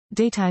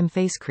Daytime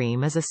Face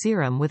Cream is a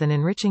serum with an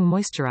enriching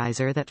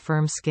moisturizer that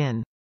firms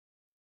skin.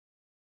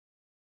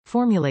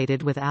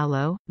 Formulated with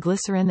aloe,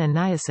 glycerin and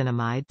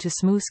niacinamide to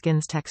smooth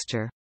skin's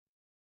texture.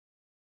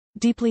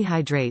 Deeply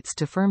hydrates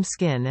to firm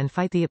skin and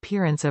fight the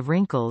appearance of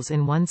wrinkles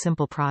in one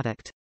simple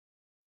product.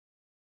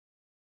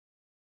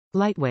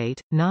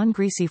 Lightweight,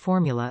 non-greasy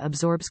formula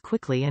absorbs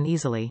quickly and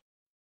easily.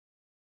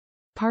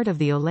 Part of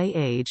the Olay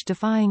Age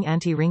Defying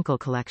Anti-Wrinkle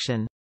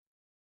collection.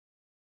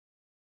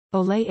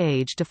 Olay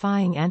Age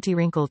Defying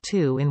Anti-Wrinkle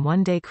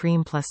 2-in-1 Day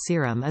Cream Plus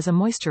Serum is a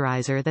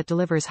moisturizer that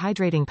delivers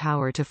hydrating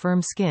power to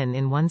firm skin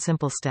in one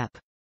simple step.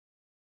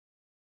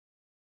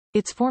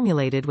 It's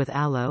formulated with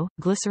aloe,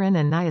 glycerin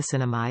and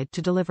niacinamide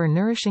to deliver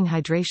nourishing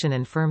hydration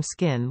and firm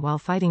skin while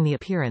fighting the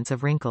appearance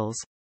of wrinkles.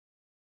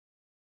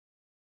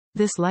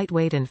 This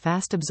lightweight and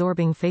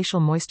fast-absorbing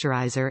facial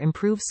moisturizer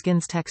improves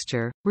skin's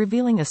texture,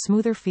 revealing a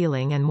smoother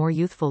feeling and more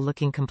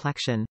youthful-looking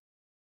complexion.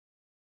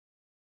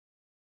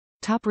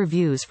 Top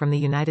reviews from the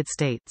United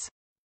States.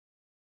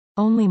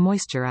 Only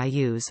moisture I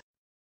use.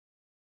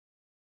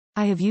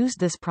 I have used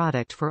this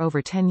product for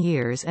over 10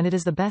 years and it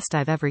is the best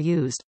I've ever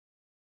used.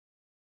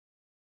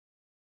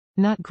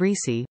 Not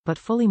greasy, but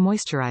fully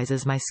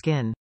moisturizes my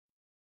skin.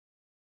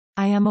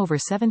 I am over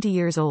 70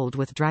 years old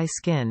with dry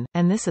skin,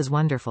 and this is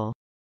wonderful.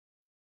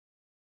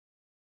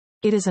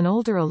 It is an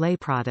older Olay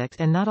product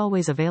and not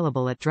always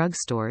available at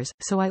drugstores,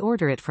 so I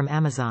order it from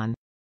Amazon.